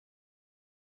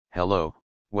Hello,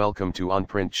 welcome to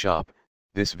OnPrintShop.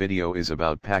 This video is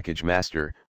about package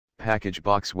master, package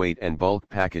box weight and bulk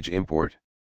package import.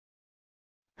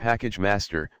 Package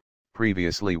master,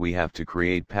 previously we have to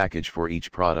create package for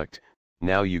each product,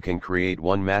 now you can create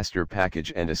one master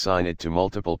package and assign it to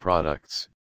multiple products.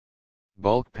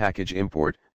 Bulk package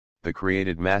import, the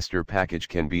created master package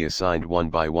can be assigned one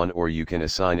by one or you can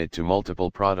assign it to multiple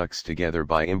products together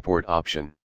by import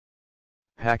option.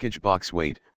 Package box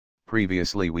weight,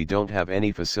 previously we don't have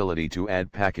any facility to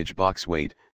add package box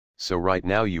weight, so right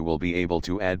now you will be able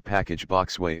to add package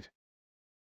box weight.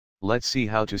 Let's see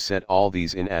how to set all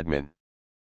these in admin.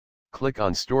 Click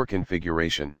on store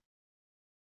configuration.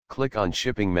 Click on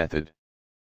shipping method.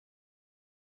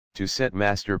 To set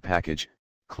master package,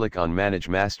 click on manage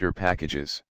master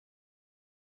packages.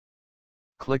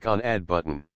 Click on add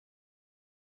button.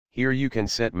 Here you can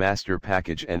set master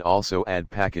package and also add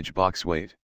package box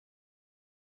weight.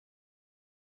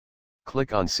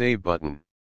 Click on save button.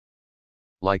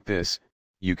 Like this,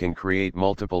 you can create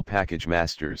multiple package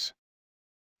masters.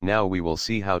 Now we will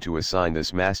see how to assign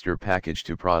this master package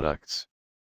to products.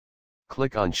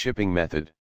 Click on shipping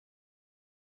method.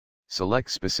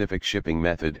 Select specific shipping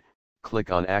method,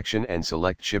 click on action and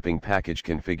select shipping package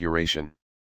configuration.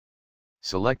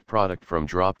 Select product from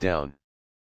drop down.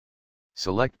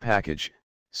 Select package,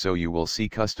 so you will see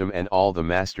custom and all the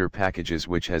master packages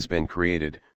which has been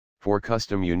created. For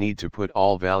custom you need to put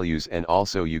all values and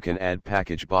also you can add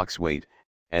package box weight,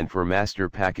 and for master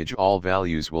package all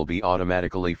values will be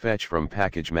automatically fetched from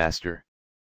package master.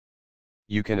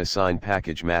 You can assign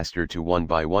package master to one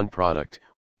by one product.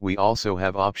 We also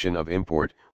have option of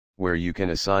import, where you can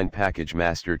assign package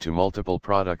master to multiple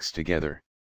products together.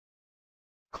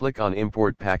 Click on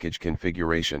import package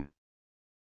configuration.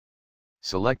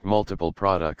 Select multiple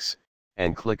products,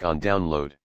 and click on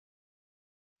download.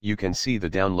 You can see the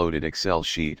downloaded Excel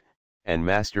sheet, and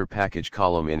master package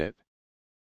column in it.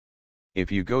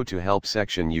 If you go to help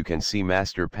section you can see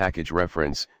master package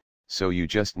reference, so you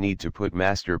just need to put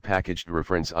master packaged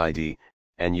reference ID,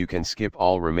 and you can skip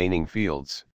all remaining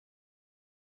fields.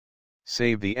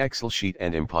 Save the Excel sheet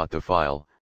and import the file,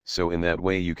 so in that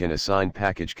way you can assign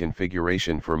package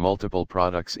configuration for multiple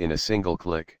products in a single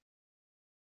click.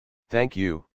 Thank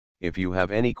you. If you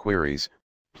have any queries,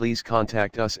 please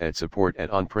contact us at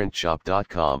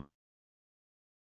support@onprintshop.com.